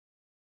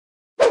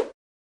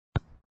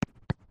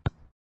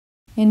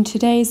In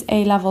today's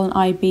A-Level and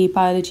IB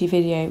biology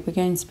video, we're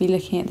going to be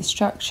looking at the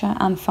structure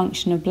and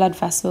function of blood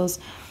vessels.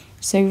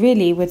 So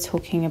really, we're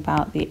talking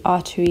about the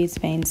arteries,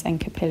 veins and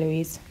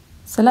capillaries.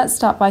 So let's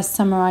start by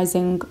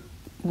summarising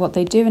what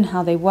they do and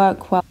how they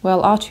work.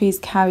 Well, arteries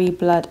carry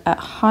blood at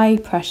high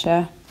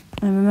pressure,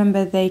 and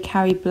remember they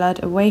carry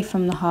blood away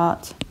from the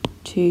heart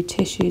to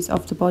tissues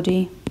of the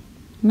body.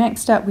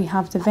 Next up we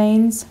have the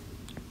veins.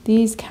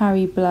 These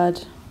carry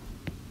blood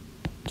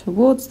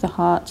towards the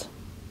heart,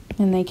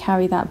 and they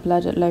carry that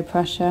blood at low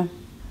pressure.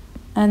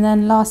 And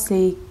then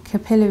lastly,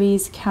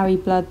 capillaries carry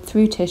blood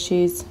through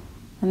tissues,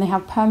 and they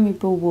have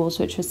permeable walls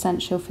which are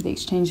essential for the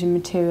exchange of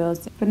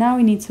materials. But now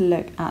we need to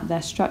look at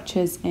their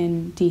structures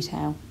in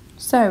detail.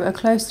 So a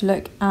close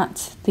look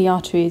at the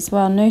arteries.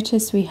 Well,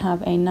 notice we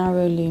have a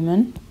narrow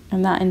lumen,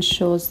 and that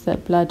ensures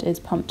that blood is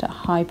pumped at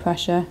high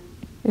pressure.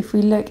 If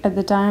we look at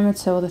the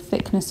diameter or the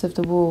thickness of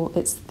the wall,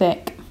 it's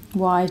thick.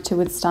 Why? To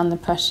withstand the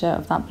pressure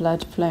of that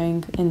blood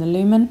flowing in the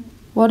lumen.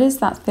 What is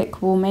that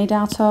thick wall made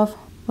out of?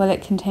 Well,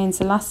 it contains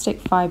elastic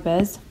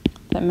fibres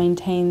that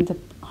maintain the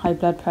high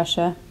blood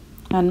pressure,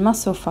 and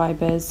muscle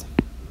fibres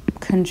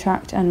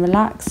contract and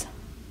relax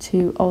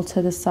to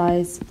alter the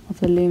size of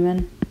the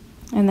lumen.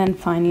 And then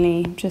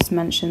finally, just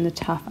mention the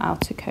tough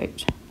outer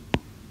coat.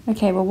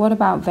 Okay, well, what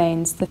about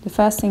veins? The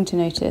first thing to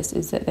notice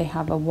is that they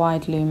have a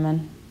wide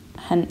lumen,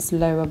 hence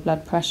lower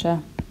blood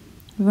pressure.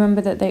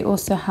 Remember that they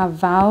also have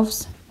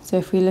valves. So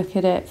if we look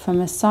at it from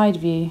a side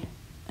view,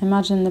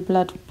 imagine the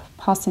blood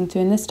passing through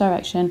in this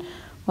direction,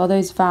 while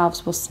those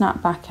valves will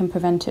snap back and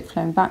prevent it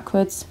flowing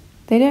backwards.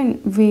 They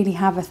don't really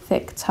have a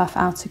thick, tough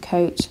outer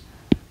coat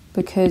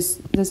because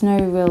there's no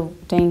real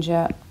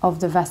danger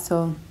of the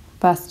vessel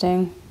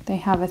bursting. They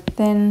have a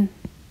thin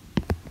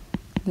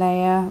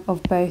layer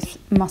of both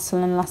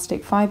muscle and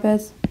elastic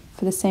fibres.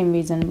 For the same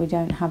reason, we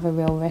don't have a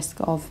real risk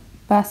of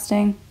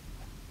bursting.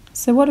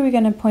 So what are we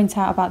going to point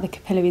out about the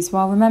capillaries?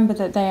 Well, remember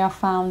that they are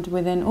found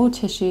within all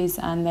tissues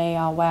and they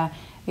are where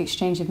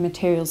exchange of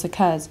materials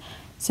occurs.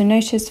 So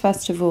notice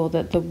first of all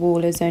that the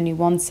wall is only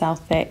 1 cell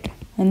thick,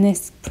 and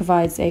this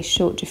provides a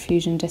short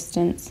diffusion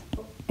distance.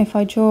 If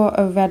I draw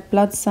a red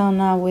blood cell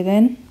now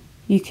within,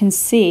 you can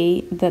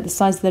see that the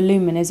size of the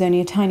lumen is only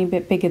a tiny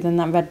bit bigger than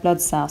that red blood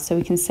cell, so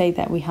we can say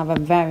that we have a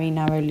very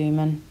narrow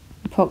lumen,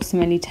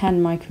 approximately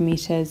 10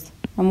 micrometers.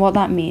 And what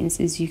that means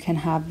is you can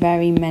have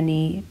very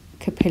many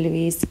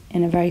capillaries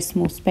in a very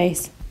small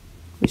space,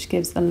 which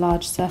gives a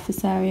large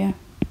surface area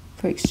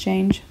for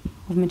exchange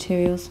of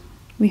materials.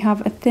 We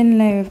have a thin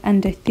layer of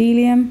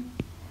endothelium,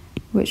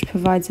 which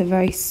provides a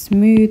very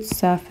smooth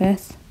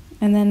surface.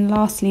 And then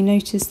lastly,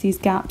 notice these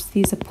gaps.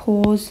 These are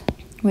pores,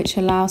 which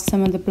allow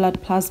some of the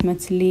blood plasma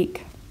to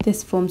leak.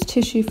 This forms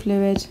tissue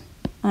fluid.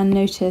 And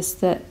notice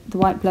that the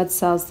white blood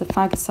cells, the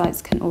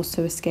phagocytes, can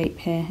also escape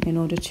here in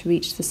order to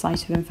reach the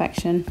site of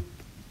infection.